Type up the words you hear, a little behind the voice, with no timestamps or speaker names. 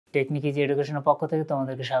Technique easy এডুকেশনের পক্ষ থেকে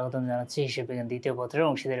তোমাদেরকে স্বাগতম জানাচ্ছি হিসাব বিজ্ঞান দ্বিতীয় পত্রের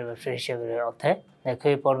অংশীদারি ব্যবসা হিসাবের অধ্যায়। দেখো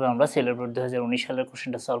এই পর্বে আমরা সেলের বোর্ড 2019 সালের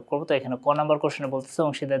কোশ্চেনটা সলভ করবো। তো এখানে ক নাম্বার কোশ্চেনে বলতেছে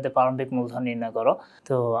অংশীদারদের প্রারম্ভিক মূলধন নির্ণয় করো।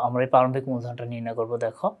 তো আমরা এই প্রারম্ভিক মূলধনটা নির্ণয় করবো।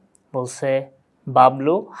 দেখো বলছে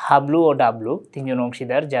বাবলু, হাবলু ও ডাবলু তিনজন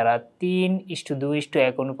অংশীদার যারা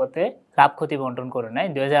 3:2:1 অনুপাতে লাভ ক্ষতি বন্টন করে নেয়।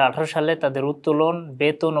 2018 সালে তাদের উত্তোলন,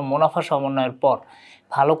 বেতন ও মুনাফা সমন্বয়ের পর,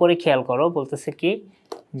 ভালো করে খেয়াল করো, বলতেছে কি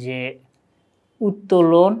যে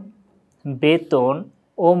উত্তোলন, বেতন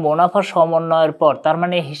ও মুনাফা সমন্বয়ের পর, তার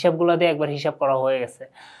মানে এই হিসাবগুলো দিয়ে একবার হিসাব করা হয়ে গেছে।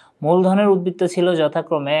 মূলধনের উদ্বৃত্ত ছিল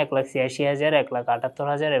যথাক্রমে 1,86,000,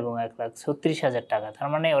 1,78,000 এবং 1,36,000 টাকা। তার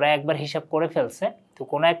মানে ওরা একবার হিসাব করে ফেলছে, তো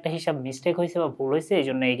কোনো একটা হিসাব মিস্টেক হয়েছে বা ভুল হয়েছে, এই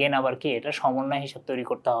জন্য এগেন আবার কি এটা সমন্বয় হিসাব তৈরি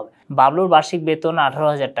করতে হবে। বাবলুর বার্ষিক বেতন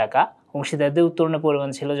 18,000 টাকা। অংশীদারদের উত্তোলনের পরিমাণ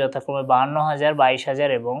ছিল যথাক্রমে 52,000, 22,000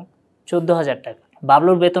 এবং 14,000 টাকা।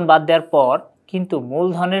 বাবলুর বেতন বাদ দেওয়ার পর কিন্তু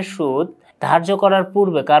মূলধনের সুদ ধার্য করার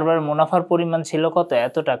পূর্বে কারবারের মুনাফার পরিমাণ ছিল কত?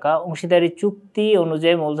 এত টাকা। অংশীদারি চুক্তি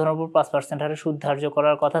অনুযায়ী মূলধনের উপর 5% হারে সুদ ধার্য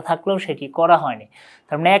করার কথা থাকলেও সেটি করা হয়নি।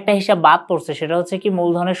 তার মানে একটা হিসাব বাদ পড়ছে, সেটা হচ্ছে কি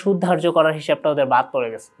মূলধনের সুদ ধার্য করার হিসাবটা ওদের বাদ পড়ে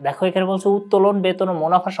গেছে। দেখো এখানে বলছে উত্তোলন, বেতন ও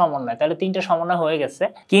মুনাফা সমন্বয়, তাহলে তিনটা সমন্বয় হয়ে গেছে।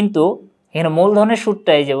 কিন্তু এখানে মূলধনের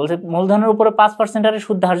সুদটা, এই যে বলছে মূলধনের উপরে 5% হারে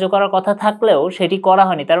সুদ ধার্য করার কথা থাকলেও সেটি করা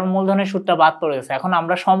হয়নি, তার মানে মূলধনের সুদটা বাদ পড়ে গেছে। এখন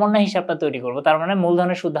আমরা সমন্বয় হিসাবটা তৈরি করব, তার মানে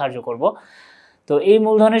মূলধনের সুদ ধার্য করব। তো এই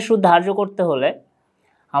মূলধনের সুদ ধার্য করতে হলে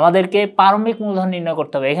আমাদেরকে প্রারম্ভিক মূলধন নির্ণয়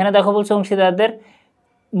করতে হবে। এখানে দেখো বলছে অংশীদারদের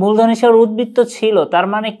মূলধন হিসাবে উদ্বৃত্ত ছিল, তার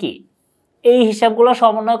মানে কি এই হিসাবগুলো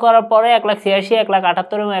সমন্বয় করার পরে 1,86,000,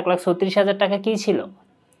 1,78,000 এবং 1,36,000 টাকা কি ছিল?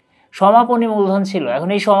 সমাপনী মূলধন ছিল। এখন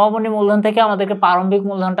এই সমাপনী মূলধন থেকে আমাদেরকে প্রারম্ভিক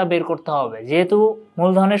মূলধনটা বের করতে হবে। যেহেতু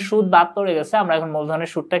মূলধনের সুদ বাদ পড়ে গেছে, আমরা এখন মূলধনের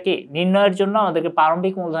সুদটা কি নির্ণয়ের জন্য আমাদেরকে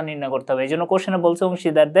প্রারম্ভিক মূলধন নির্ণয় করতে হবে। এই জন্য কোশ্চেনে বলছে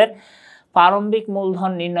অংশীদারদের প্রারম্ভিক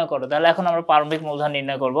মূলধন নির্ণয় করো। তাহলে এখন আমরা প্রারম্ভিক মূলধন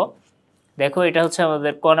নির্ণয় করব। দেখো এটা হচ্ছে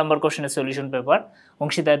আমাদের ক নম্বর কোশ্চেনের সলিউশন পেপার,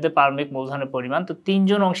 অংশীদারদের প্রারম্ভিক মূলধনের পরিমাণ। তো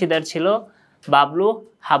তিনজন অংশীদার ছিল, বাবলু,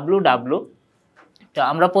 হাবলু, ডাবলু। তো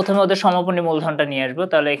আমরা প্রথমে ওদের সমাপনী মূলধনটা নিয়ে আসবো।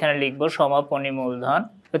 তাহলে এখানে লিখবো সমাপনী মূলধন।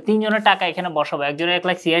 তো তিনজনের টাকা এখানে বসাবো, একজনের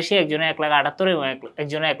 1,86,000, একজনের 1,78,000 এবং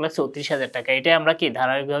একজনের 1,34,000 টাকা। এটাই আমরা কি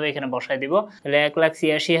ধারাবাহিকভাবে এখানে বসাই দিব। তাহলে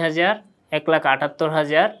 1,86,000,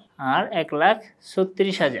 1,78,000 আর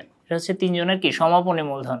 1,36,000, এটা হচ্ছে তিনজনের কি সমাপনী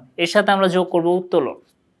মূলধন। এর সাথে আমরা যোগ করব উত্তোলন,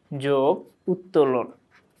 যোগ উত্তোলন।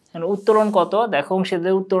 উত্তোলন কত? দেখো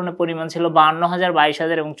অংশীদারদের উত্তোলনের পরিমাণ ছিল 52,000,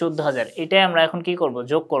 22,000 এবং 14,000। এটাই আমরা এখন কি করব?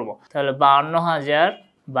 যোগ করব। তাহলে 52,000,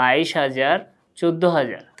 22,000,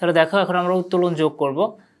 14,000। তাহলে দেখো এখন আমরা উত্তোলন যোগ করব।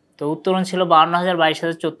 তো উত্তোলন ছিল 52,000,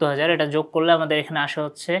 22,000, 14,000। এটা যোগ করলে আমাদের এখানে আসে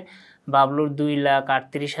হচ্ছে বাবলুর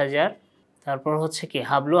 2,38,000, তারপর হচ্ছে কি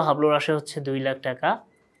হাবলুর আসে হচ্ছে 2 লাখ টাকা,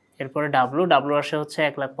 এরপরে ডাবলুর আসে হচ্ছে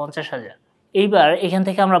 1,50,000। এইবার এখান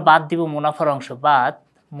থেকে আমরা বাদ দিব মুনাফার অংশ, বাদ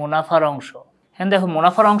মুনাফার অংশ। এখন দেখো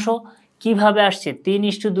মুনাফার অংশ কিভাবে আসছে?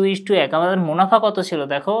 3:2:1। আমাদের মুনাফা কত ছিল?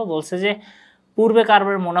 দেখো বলছে যে পূর্বে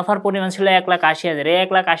কারবারের মুনাফার পরিমাণ ছিল 1,80,000। এই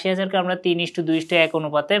 1,80,000কে আমরা 3:2:1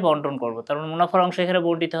 অনুপাতে বন্টন করব। তার মানে মুনাফার অংশ এখানে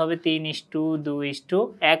বন্টিত হবে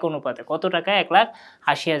 3:2:1 অনুপাতে। কত টাকা?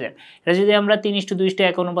 1,80,000। এটা যদি আমরা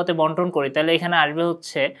 3:2:1 অনুপাতে বন্টন করি, তাহলে এখানে আসবে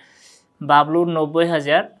হচ্ছে বাবলুর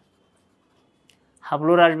 90,000,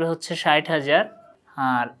 হাবলুর আসবে হচ্ছে 60,000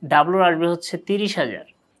 আর ডাবলুর আসবে হচ্ছে 30,000।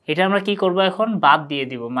 এটা আমরা কি করব? এখন বাদ দিয়ে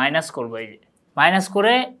দিব, মাইনাস করব। এই যে মাইনাস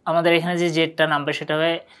করে আমাদের এখানে যে জেডটা নামবে সেটা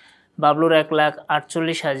হবে বাবলুর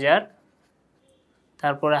 1,48,000,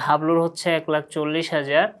 তারপরে হাবলুর হচ্ছে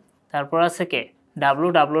 1,40,000, তারপর আছে কে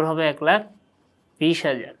ডাবলুর হবে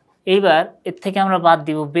 1,20,000। এইবার এর থেকে আমরা বাদ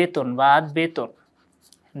দিব বেতন,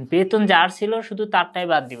 বেতন যার ছিল শুধু তারটাই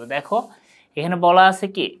বাদ দিব। দেখো এখানে বলা আছে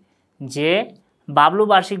কি যে বাবলু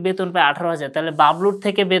বার্ষিক বেতন পায় 18,000, তাহলে বাবলুর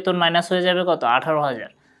থেকে বেতন মাইনাস হয়ে যাবে কত?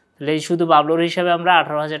 18,000। তাহলে এই শুধু বাবলুর হিসাবে আমরা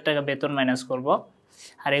 18,000 টাকা বেতন মাইনাস করব,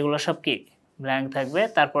 আর এগুলো সব কি ব্ল্যাঙ্ক থাকবে।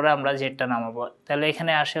 তারপরে আমরা জেডটা নামাবো। তাহলে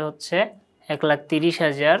এখানে আসে হচ্ছে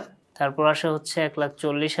 1,30,000, তারপর আসে হচ্ছে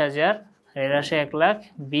 1,40,000, এর আসে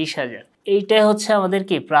 1,20,000। এইটাই হচ্ছে আমাদের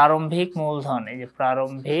কি প্রারম্ভিক মূলধন। এই যে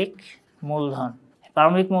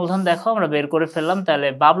প্রারম্ভিক মূলধন দেখো আমরা বের করে ফেললাম। তাহলে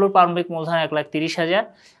বাবলুর প্রারম্ভিক মূলধন 1,30,000,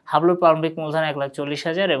 হাবলুর প্রারম্ভিক মূলধন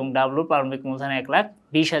 1,40,000 এবং ডাবলুর প্রারম্ভিক মূলধন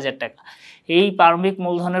 1,20,000 টাকা। এই প্রারম্ভিক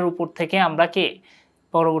মূলধনের উপর থেকে আমরা কি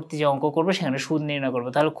পরবর্তী যে অঙ্ক করবো সেখানে সুদ নির্ণয় করবো।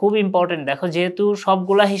 তাহলে খুব ইম্পর্টেন্ট। দেখো যেহেতু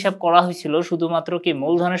সবগুলা হিসাব করা হয়েছিল, শুধুমাত্র কি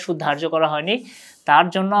মূলধনের সুদ ধার্য করা হয়নি, তার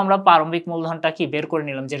জন্য আমরা প্রারম্ভিক মূলধনটা কি বের করে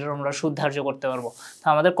নিলাম, যেটা আমরা সুদ ধার্য করতে পারবো। তো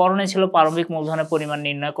আমাদের করণীয় ছিল প্রারম্ভিক মূলধনের পরিমাণ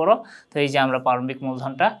নির্ণয় করো। তো এই যে আমরা প্রারম্ভিক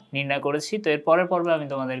মূলধনটা নির্ণয় করেছি। তো এর পরের পর্বে আমি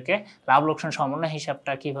তোমাদেরকে লাভ লোকসান সমন্বয়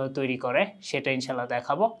হিসাবটা কিভাবে তৈরি করে সেটা ইনশাল্লাহ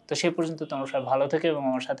দেখাবো। তো সেই পর্যন্ত তোমরা সবাই ভালো থেকো এবং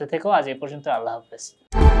আমার সাথে থেকো। আজ এই পর্যন্ত, আল্লাহ হাফেজ।